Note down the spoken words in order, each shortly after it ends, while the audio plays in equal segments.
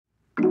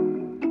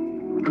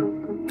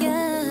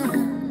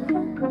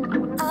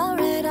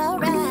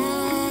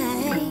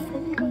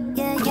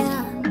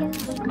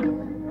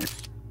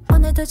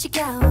오늘도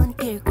지겨운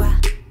일과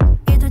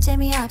일도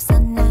재미없어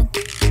난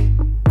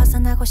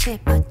벗어나고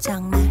싶어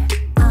정말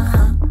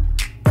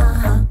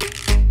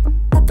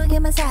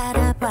바쁘게만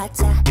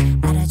살아봤자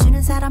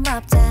알아주는 사람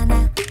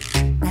없잖아.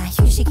 나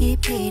휴식이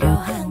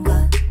필요한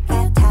것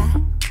같아.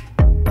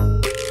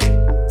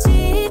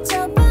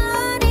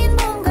 지쳐버린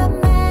몸과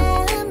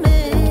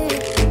마음을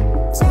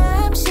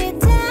잠시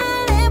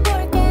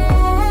달래볼게.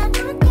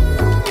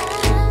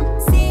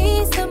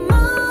 Seize the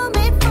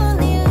moment,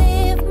 fully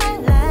live my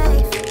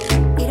life.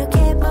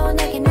 이렇게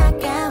보내긴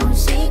아까운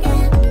시간.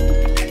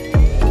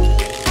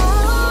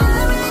 Oh,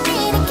 I really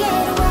need to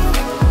get away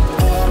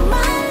in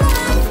my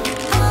life.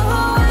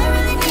 Oh, I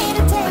really need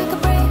to take a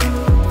break.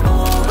 Oh,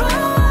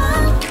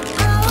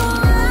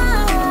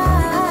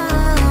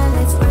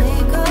 let's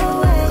break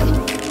away.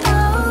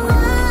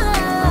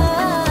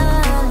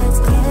 Let's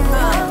get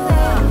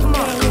away.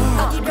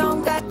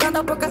 어디론가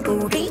떠나볼까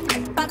우리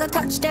바다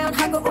touchdown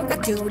하고 온가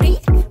둘이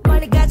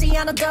멀리 가지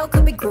않아도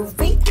could be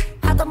groovy.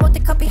 하다 못해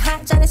커피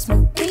한 잔에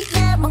smoothie.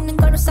 Yeah, 먹는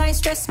걸로 쌓인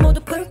스트레스 모두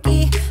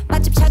풀기.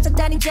 맛집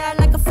찾아다니자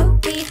like a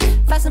foodie.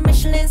 Find some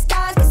Michelin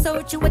stars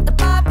기소울지 with the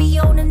Bobby.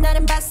 오늘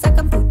날은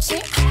바삭한 부침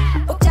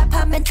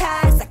복잡한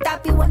멘탈 싹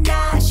다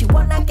비워놔.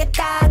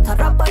 시원하겠다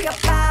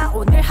털어버려봐.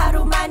 오늘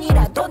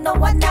하루만이라도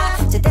너와 나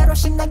제대로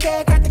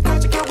신나게 갈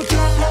때까지 가보자.